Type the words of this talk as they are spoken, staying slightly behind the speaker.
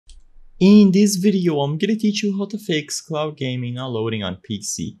In this video, I'm gonna teach you how to fix cloud gaming not loading on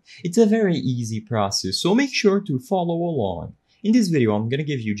PC. It's a very easy process, so make sure to follow along. In this video, I'm gonna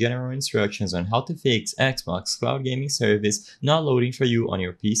give you general instructions on how to fix Xbox Cloud Gaming Service not loading for you on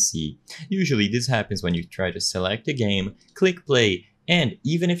your PC. Usually this happens when you try to select a game, click play, and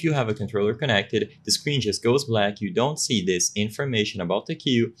even if you have a controller connected, the screen just goes black, you don't see this information about the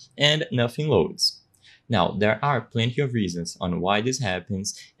queue, and nothing loads. Now, there are plenty of reasons on why this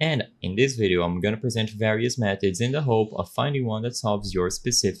happens, and in this video I'm going to present various methods in the hope of finding one that solves your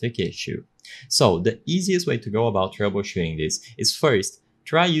specific issue. So, the easiest way to go about troubleshooting this is first,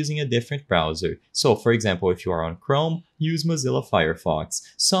 try using a different browser. So, for example, if you are on Chrome, use Mozilla Firefox.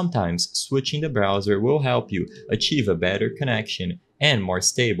 Sometimes switching the browser will help you achieve a better connection and more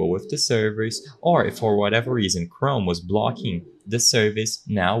stable with the servers, or if for whatever reason Chrome was blocking the service,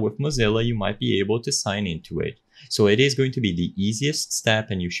 now with Mozilla you might be able to sign into it. So it is going to be the easiest step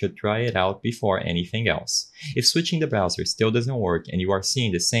and you should try it out before anything else. If switching the browser still doesn't work and you are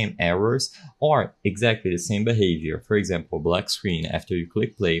seeing the same errors or exactly the same behavior, for example black screen after you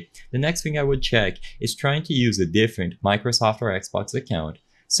click play, the next thing I would check is trying to use a different Microsoft or Xbox account.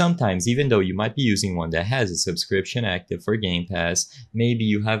 Sometimes, even though you might be using one that has a subscription active for Game Pass, maybe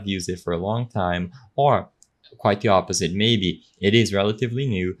you have used it for a long time, or quite the opposite, maybe it is relatively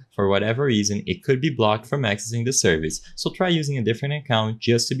new, for whatever reason it could be blocked from accessing the service, so try using a different account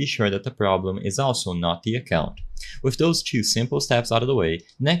just to be sure that the problem is also not the account. With those two simple steps out of the way,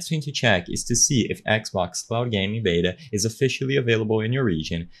 next thing to check is to see if Xbox Cloud Gaming Beta is officially available in your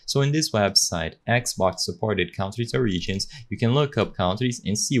region. So in this website, Xbox Supported Countries or Regions, you can look up countries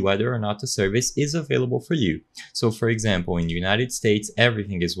and see whether or not the service is available for you. So for example, in the United States,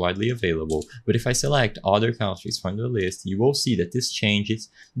 everything is widely available, but if I select other countries from the list, you will see that this changes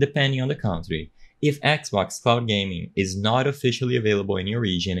depending on the country. If Xbox Cloud Gaming is not officially available in your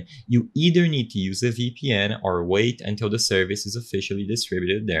region, you either need to use a VPN or wait until the service is officially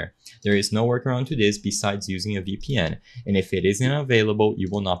distributed there. There is no workaround to this besides using a VPN, and if it isn't available, you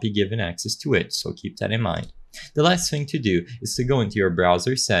will not be given access to it, so keep that in mind. The last thing to do is to go into your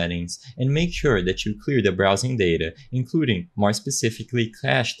browser settings and make sure that you clear the browsing data, including more specifically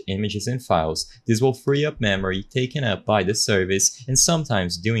cached images and files. This will free up memory taken up by the service, and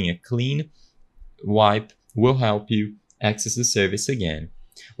sometimes doing a clean wipe will help you access the service again.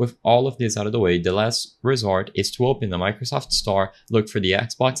 With all of this out of the way, the last resort is to open the Microsoft Store, look for the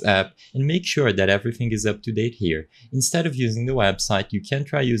Xbox app, and make sure that everything is up to date here. Instead of using the website, you can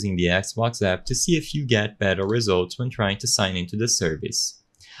try using the Xbox app to see if you get better results when trying to sign into the service.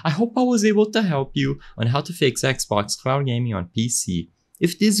 I hope I was able to help you on how to fix Xbox Cloud Gaming on PC.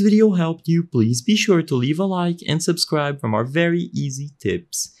 If this video helped you, please be sure to leave a like and subscribe for more very easy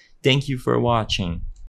tips. Thank you for watching.